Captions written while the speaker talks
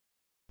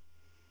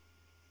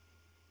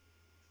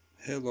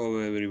Hello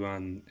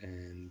everyone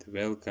and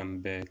welcome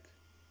back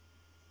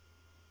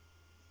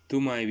to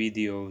my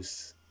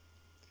videos.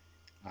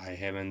 I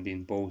haven't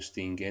been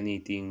posting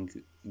anything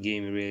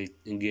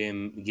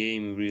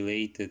game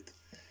related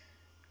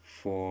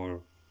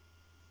for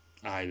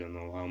I don't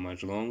know how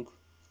much long,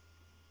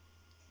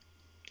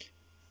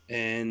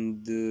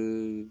 and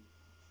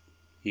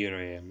here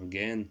I am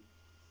again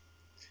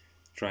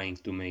trying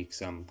to make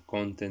some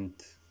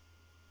content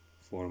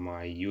for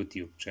my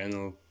YouTube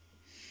channel.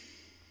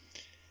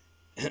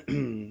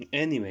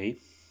 Anyway,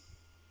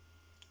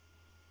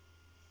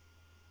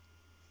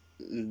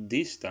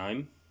 this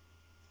time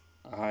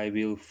I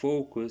will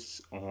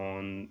focus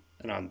on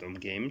random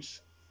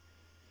games,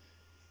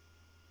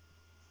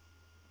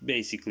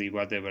 basically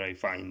whatever I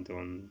find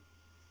on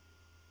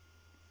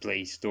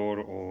Play Store,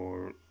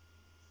 or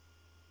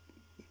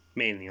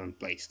mainly on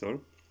Play Store.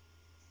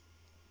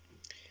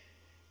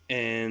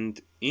 And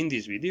in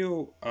this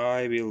video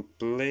I will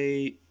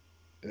play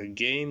a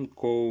game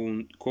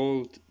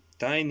called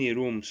Tiny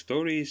Room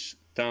Stories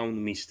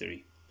Town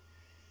Mystery.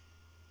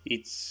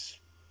 It's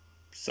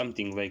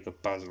something like a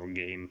puzzle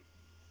game,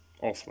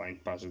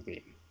 offline puzzle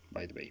game,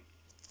 by the way.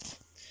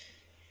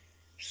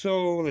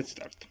 So let's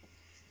start.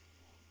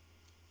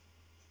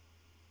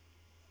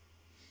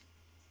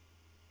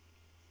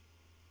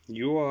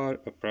 You are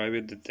a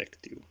private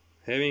detective,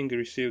 having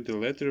received a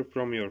letter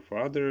from your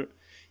father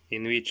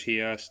in which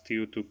he asked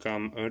you to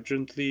come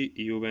urgently.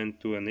 You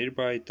went to a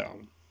nearby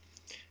town.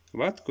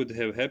 What could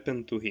have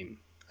happened to him?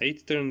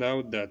 It turned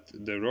out that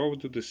the road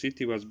to the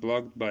city was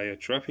blocked by a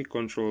traffic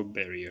control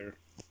barrier.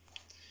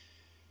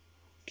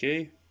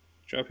 Okay,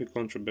 traffic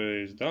control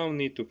barrier is down,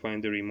 need to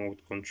find the remote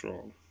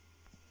control.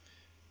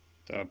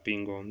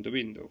 Tapping on the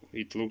window.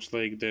 It looks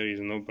like there is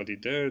nobody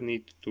there,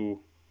 need to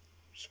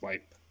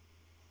swipe.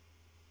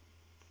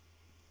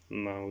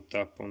 Now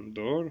tap on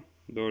door.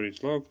 Door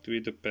is locked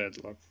with a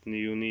padlock.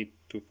 You need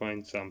to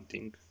find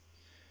something.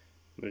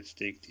 Let's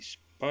take this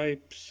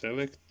pipe,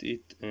 select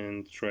it,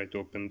 and try to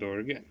open door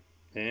again.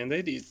 And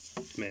I did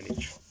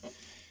manage.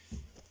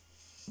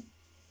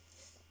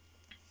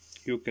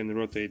 You can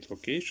rotate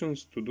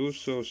locations. To do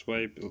so,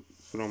 swipe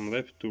from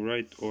left to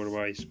right or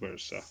vice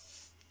versa.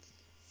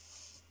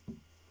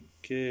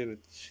 Okay,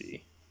 let's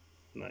see.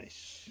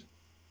 Nice.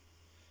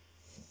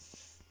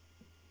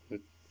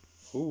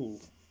 Oh,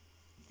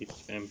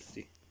 it's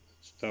empty.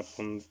 Let's tap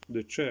on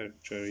the chair.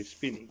 Chair is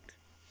spinning.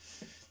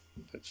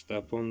 Let's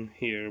tap on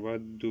here.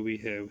 What do we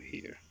have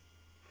here?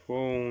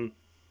 Phone,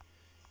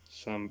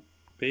 some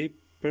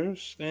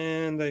papers,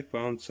 and I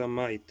found some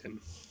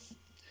item.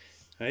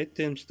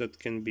 Items that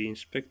can be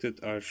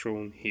inspected are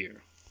shown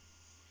here.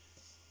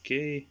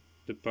 Okay,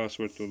 the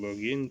password to log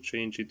in,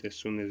 change it as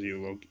soon as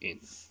you log in.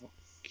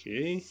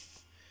 Okay,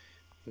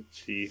 let's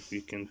see if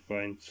we can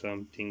find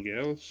something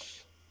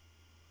else.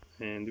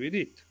 And we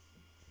did.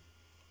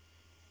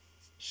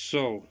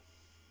 So,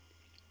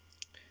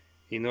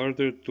 in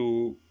order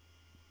to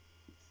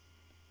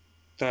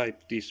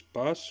type this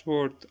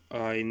password,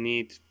 I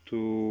need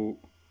to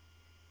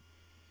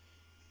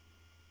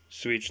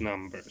switch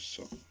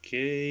numbers.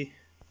 Okay.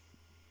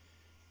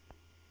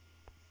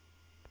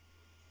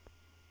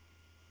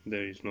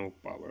 There is no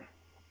power.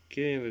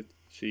 Okay, let's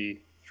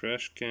see.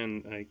 Trash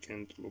can. I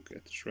can't look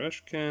at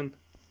trash can.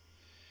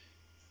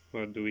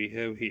 What do we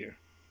have here?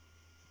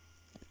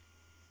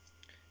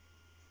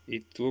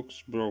 It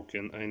looks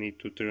broken. I need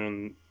to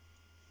turn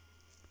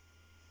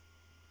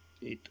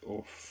it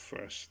off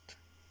first.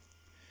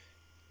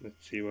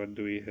 Let's see, what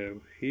do we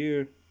have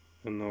here?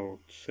 An old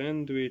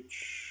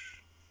sandwich,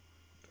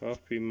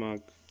 coffee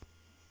mug.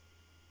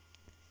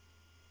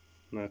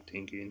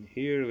 Nothing in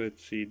here.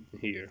 Let's see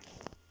here.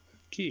 A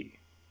key.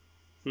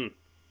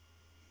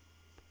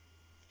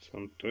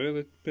 Some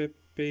toilet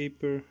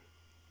paper.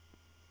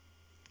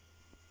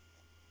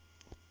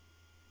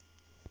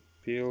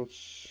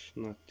 Pills.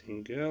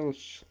 Nothing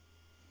else.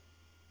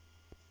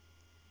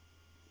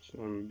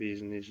 Some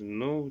business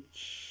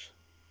notes.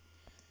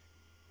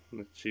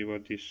 Let's see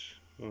what is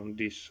on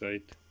this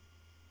side.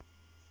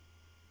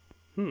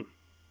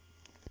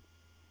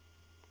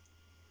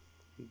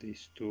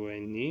 These two I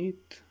need.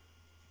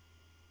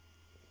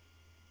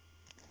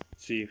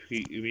 Let's see if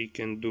we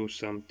can do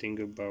something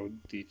about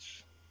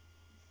this.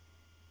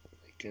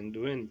 I can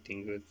do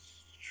anything.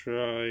 Let's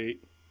try.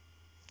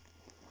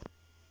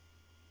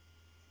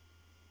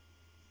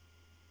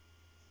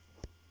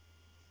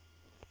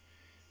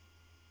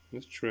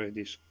 Let's try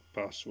this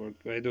password.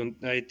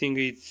 I think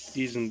it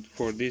isn't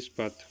for this,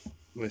 but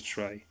let's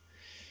try.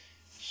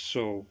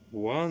 So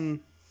 1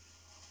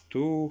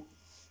 4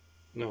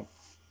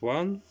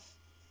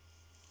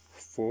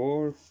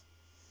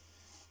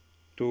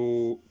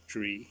 2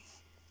 3.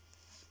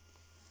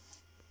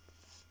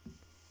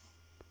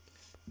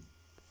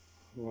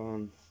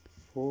 1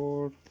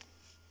 4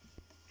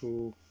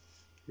 2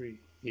 3.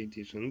 It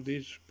isn't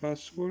this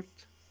password.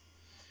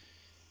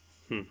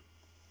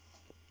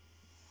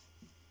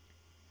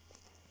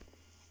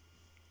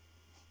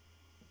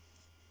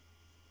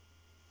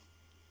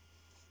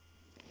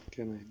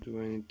 Can I do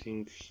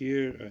anything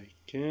here? I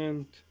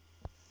can't.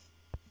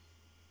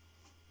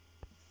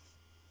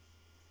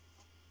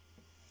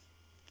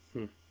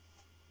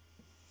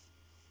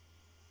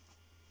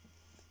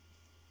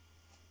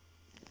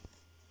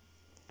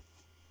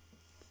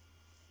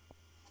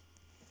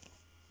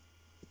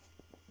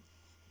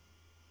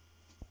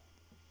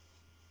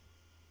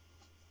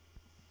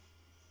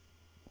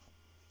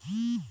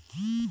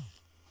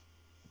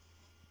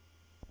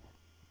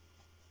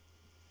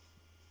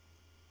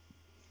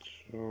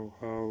 So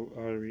how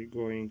are we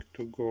going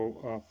to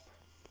go up?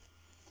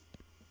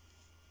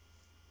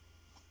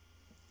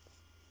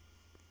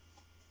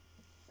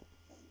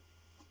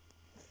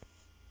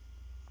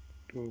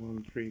 2,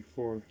 1, 3,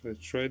 4.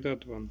 Let's try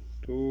that one.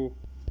 2,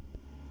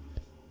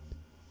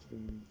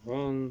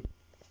 1,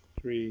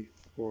 3,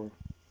 4.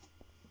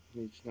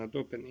 It's not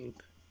opening.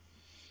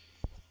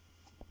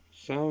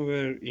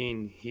 Somewhere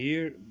in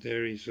here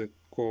there is a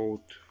code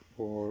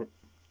for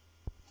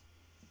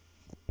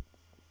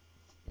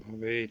a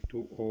way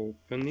to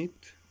open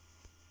it.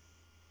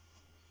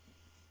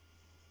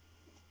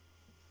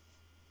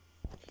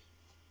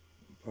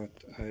 But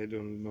I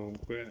don't know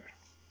where.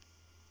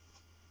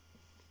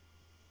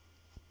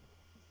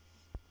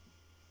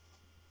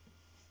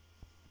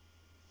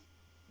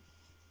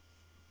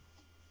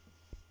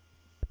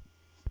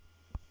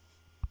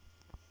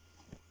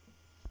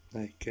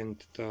 I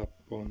can't tap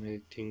on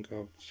anything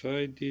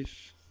outside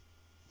this.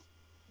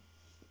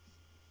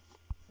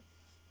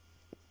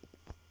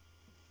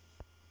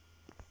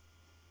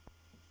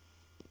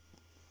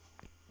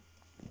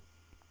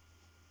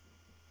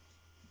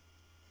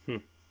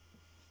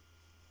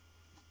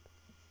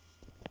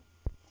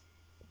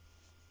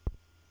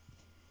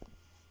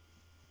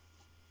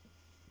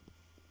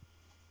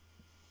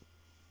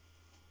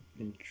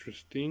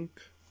 Interesting.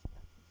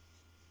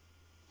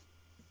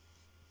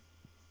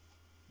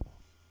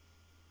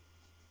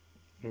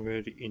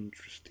 Very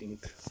interesting.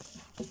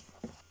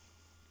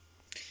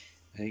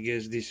 I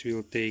guess this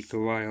will take a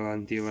while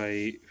until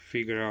I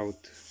figure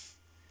out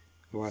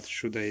what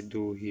should I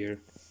do here.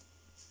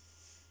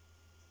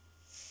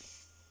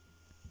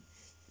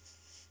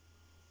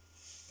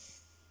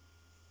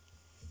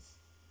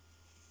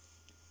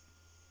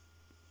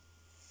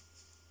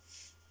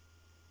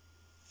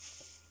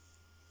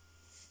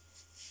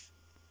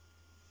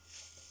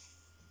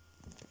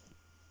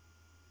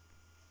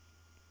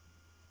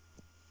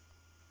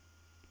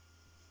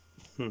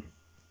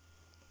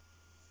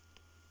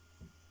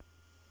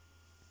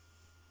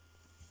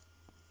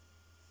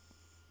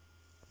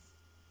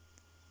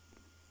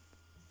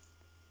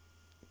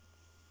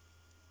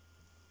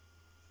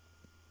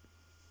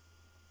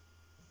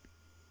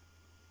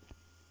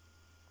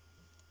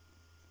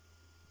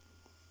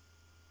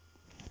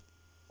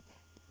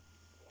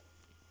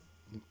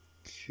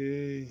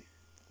 Okay.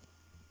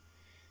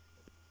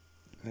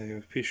 I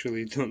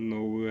officially don't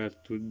know where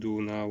to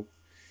do now.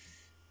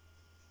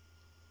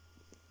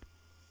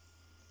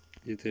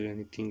 Is there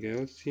anything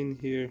else in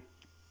here?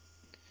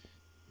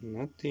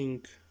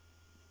 Nothing.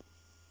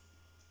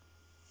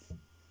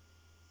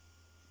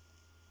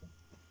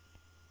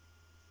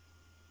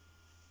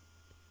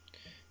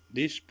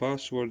 This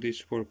password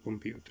is for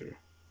computer.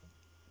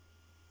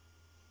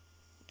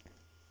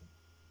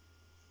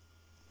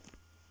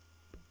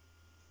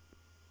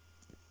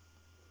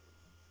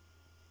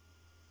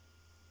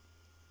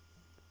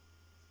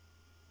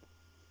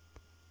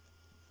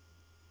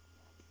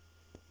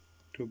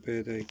 Too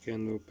bad I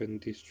can't open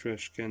this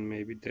trash can.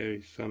 Maybe there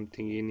is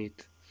something in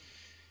it,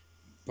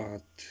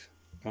 but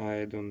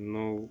I don't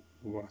know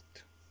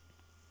what.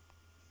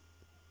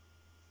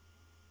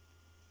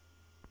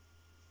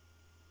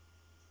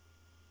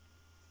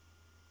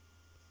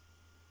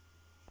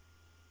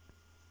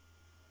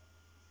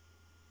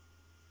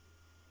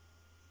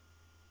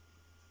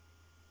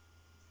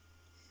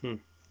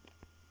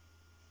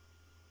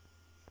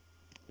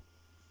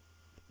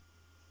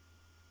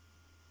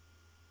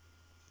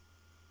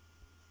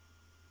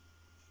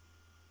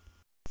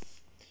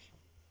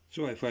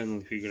 So I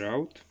finally figured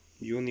out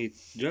you need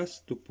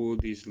just to pull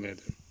this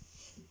lever.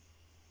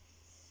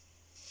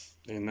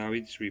 And now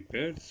it's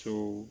repaired,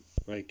 so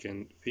I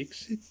can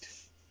fix it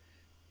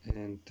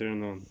and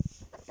turn on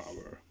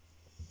power.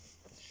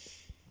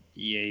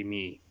 Yay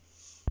me.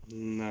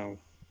 Now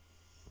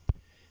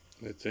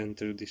let's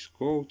enter this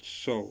code.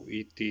 So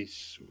it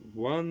is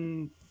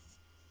 1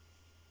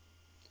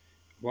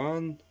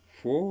 1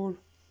 4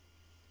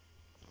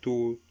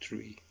 2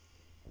 3.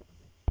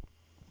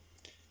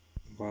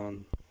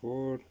 1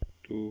 4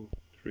 2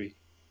 3.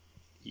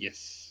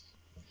 Yes.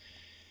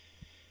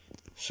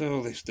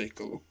 So let's take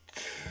a look.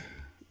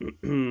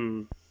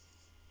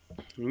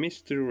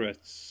 Mr.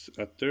 Rats,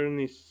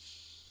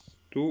 attorneys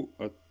to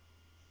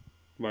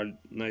well,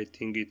 I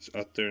think it's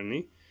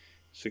attorney,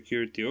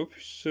 security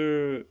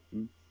officer,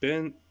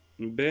 ban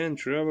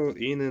travel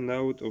in and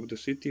out of the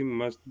city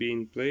must be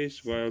in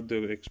place while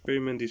the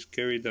experiment is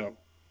carried out.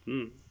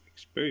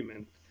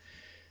 Experiment.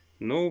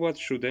 No one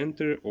should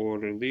enter or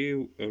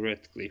leave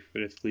Redcliffe.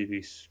 Redcliffe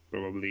is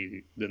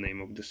probably the name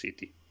of the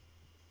city.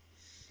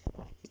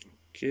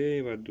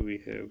 Okay, what do we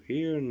have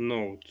here?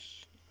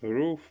 Notes.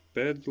 Roof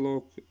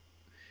padlock.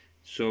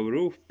 So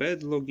roof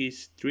padlock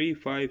is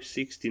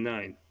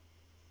 3569.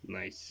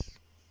 Nice.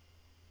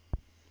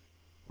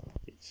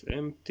 It's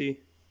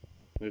empty.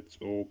 Let's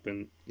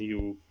open.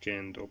 You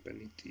can't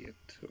open it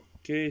yet.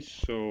 Okay,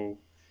 so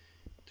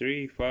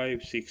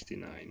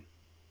 3569.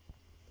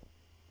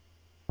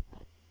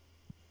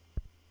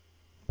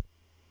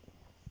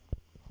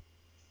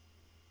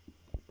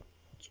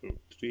 So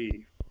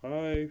 3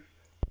 5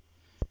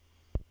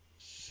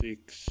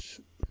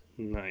 6,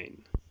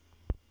 9.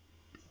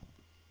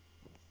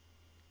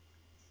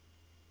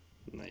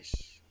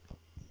 Nice.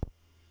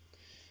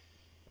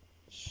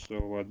 So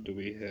what do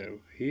we have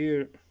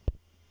here?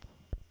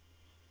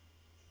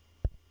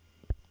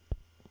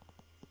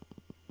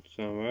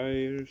 Some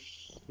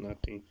wires,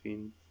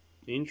 nothing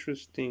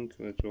interesting.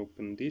 Let's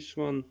open this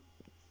one.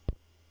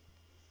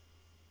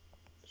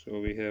 So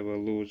we have a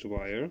loose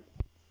wire.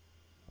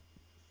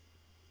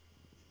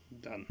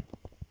 Done.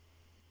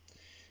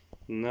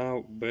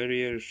 Now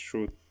barrier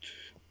should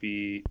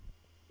be,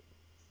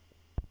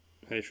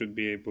 I should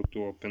be able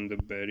to open the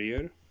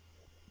barrier.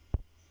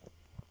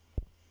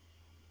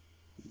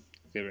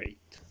 Great.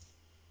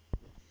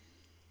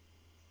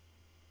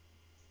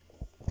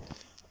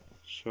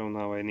 So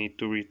now I need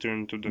to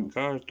return to the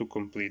car to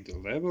complete the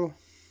level.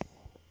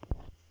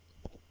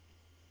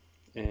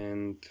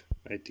 And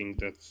I think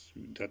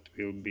that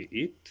will be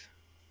it.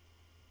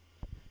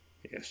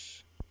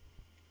 Yes.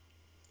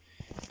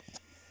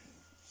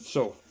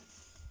 So,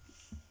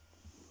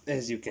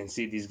 as you can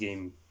see, this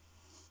game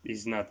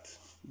is not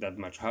that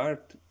much hard.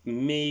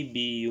 Maybe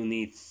you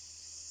need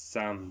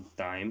some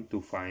time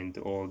to find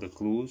all the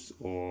clues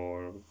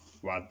or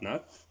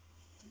whatnot.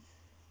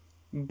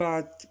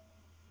 But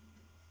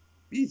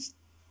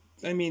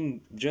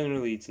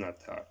generally it's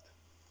not hard.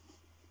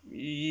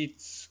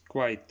 It's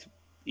quite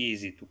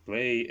easy to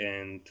play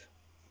and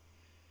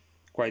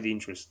quite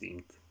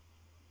interesting,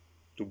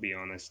 to be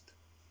honest.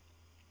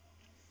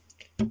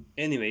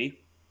 Anyway,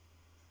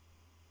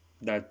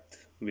 that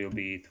will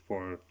be it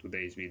for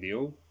today's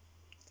video.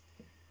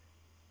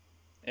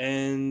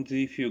 And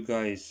if you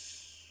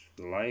guys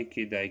like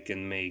it, I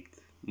can make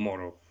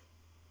more of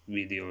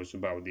videos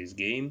about this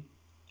game.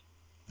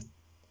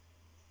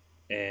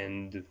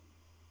 And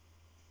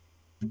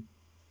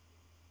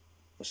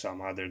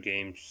some other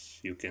games,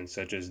 you can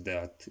suggest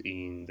that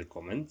in the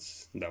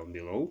comments down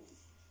below.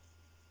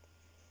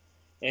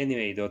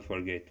 Anyway, don't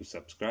forget to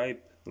subscribe,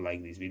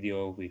 like this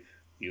video if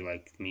you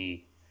like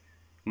me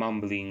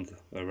mumbling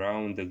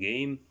around the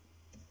game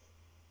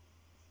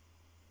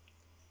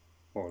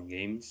or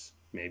games.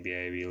 Maybe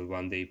I will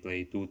one day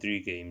play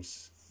 2-3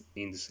 games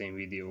in the same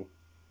video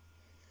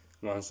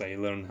once I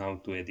learn how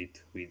to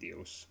edit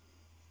videos.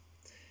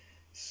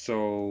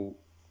 So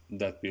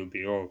that will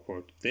be all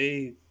for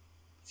today.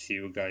 See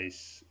you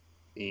guys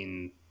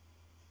in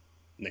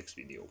next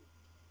video.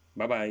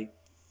 Bye bye.